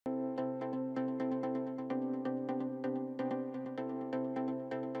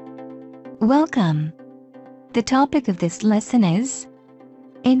Welcome. The topic of this lesson is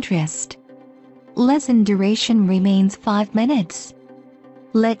interest. Lesson duration remains 5 minutes.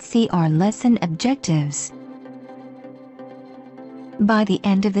 Let's see our lesson objectives. By the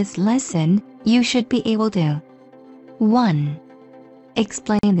end of this lesson, you should be able to 1.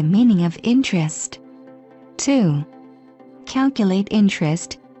 Explain the meaning of interest. 2. Calculate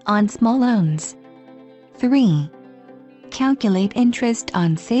interest on small loans. 3. Calculate interest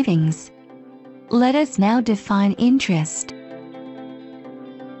on savings. Let us now define interest.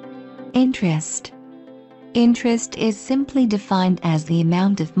 Interest. Interest is simply defined as the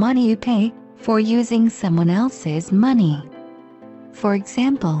amount of money you pay for using someone else's money. For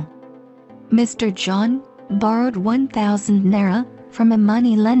example, Mr. John borrowed 1,000 naira from a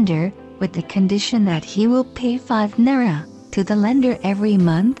money lender with the condition that he will pay 5 naira to the lender every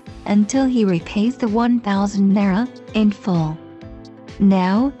month until he repays the 1,000 naira in full.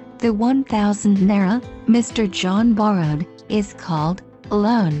 Now, the 1,000 naira Mr. John borrowed is called a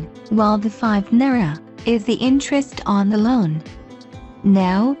loan, while the 5 naira is the interest on the loan.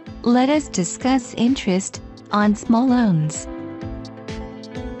 Now, let us discuss interest on small loans.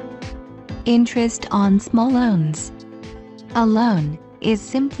 Interest on small loans. A loan is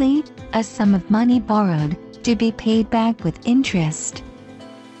simply a sum of money borrowed to be paid back with interest.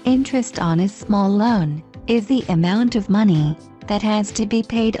 Interest on a small loan is the amount of money that has to be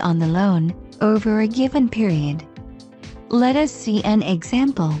paid on the loan over a given period. Let us see an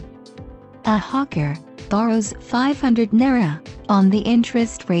example. A hawker borrows 500 naira on the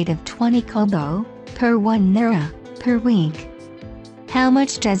interest rate of 20 kobo per 1 naira per week. How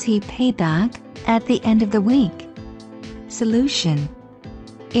much does he pay back at the end of the week? Solution.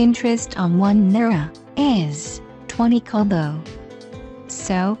 Interest on 1 naira is 20 kobo.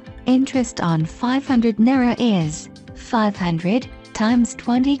 So, interest on 500 naira is 500 times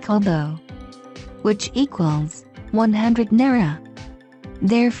 20 kobo, which equals 100 naira.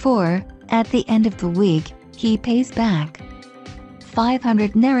 Therefore, at the end of the week, he pays back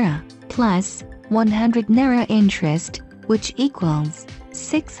 500 naira plus 100 naira interest, which equals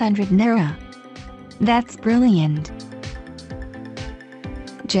 600 naira. That's brilliant.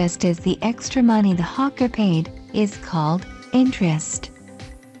 Just as the extra money the hawker paid is called interest,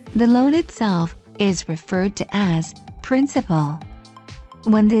 the loan itself is referred to as principal.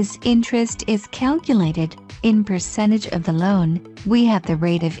 When this interest is calculated in percentage of the loan, we have the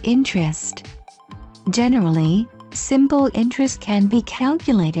rate of interest. Generally, simple interest can be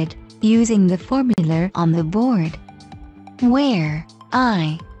calculated using the formula on the board, where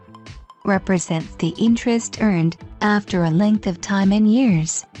I represents the interest earned after a length of time in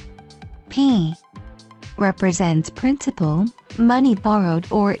years. P represents principal, money borrowed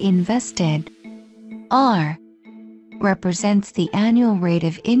or invested. R represents the annual rate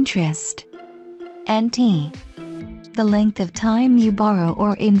of interest. And T, the length of time you borrow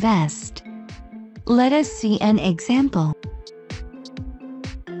or invest. Let us see an example.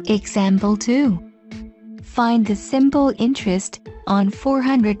 Example 2. Find the simple interest on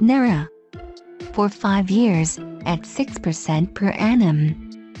 400 naira for 5 years at 6% per annum.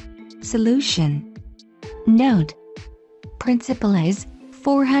 Solution. Note: principal is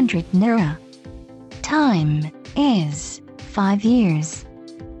 400 naira. Time is 5 years.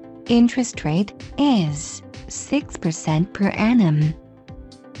 Interest rate is 6% per annum.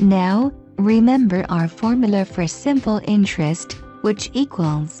 Now, remember our formula for simple interest, which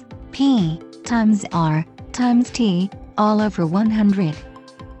equals P times R times T all over 100.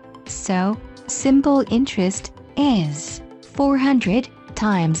 So, simple interest is 400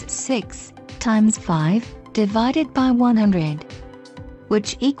 times 6 times 5 divided by 100,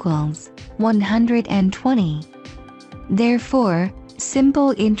 which equals 120. Therefore,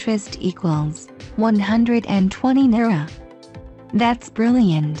 simple interest equals 120 naira. That's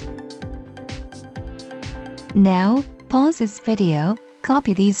brilliant. Now, pause this video,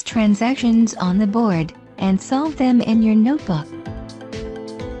 copy these transactions on the board, and solve them in your notebook.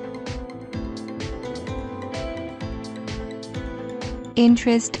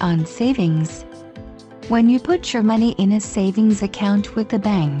 Interest on savings. When you put your money in a savings account with the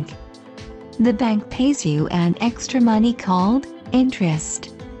bank pays you an extra money called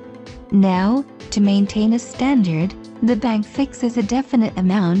interest. Now, to maintain a standard, the bank fixes a definite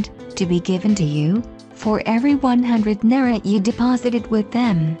amount to be given to you for every 100 naira you deposited with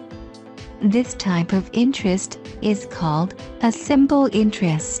them. This type of interest is called a simple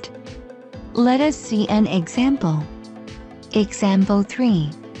interest. Let us see an example. Example 3.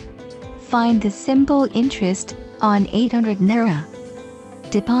 Find the simple interest on 800 naira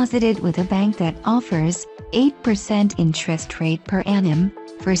deposited with a bank that offers 8% interest rate per annum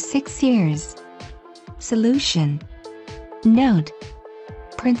for 6 years. Solution. Note.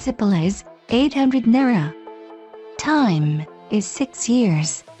 Principal is 800 naira. Time is 6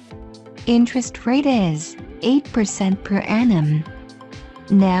 years. Interest rate is 8% per annum.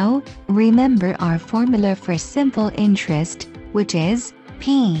 Now, remember our formula for simple interest, which is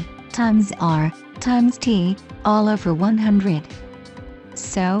P times R times T all over 100.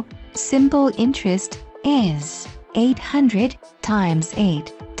 So, simple interest is 800 times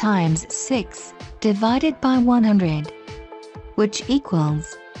 8 times 6 divided by 100, which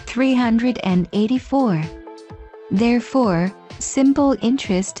equals 384. Therefore, simple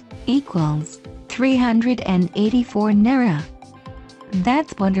interest equals 384 naira.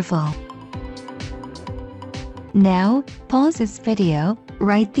 That's wonderful. Now, pause this video,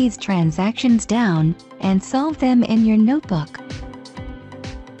 write these transactions down, and solve them in your notebook.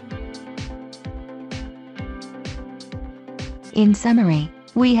 In summary,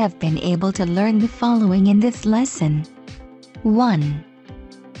 we have been able to learn the following in this lesson. 1.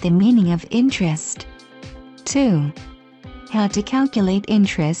 The meaning of interest. 2. How to calculate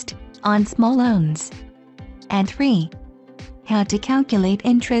interest on small loans. And 3. How to calculate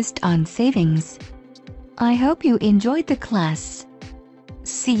interest on savings. I hope you enjoyed the class.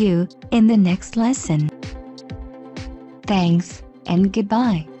 See you in the next lesson. Thanks, and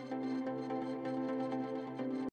goodbye.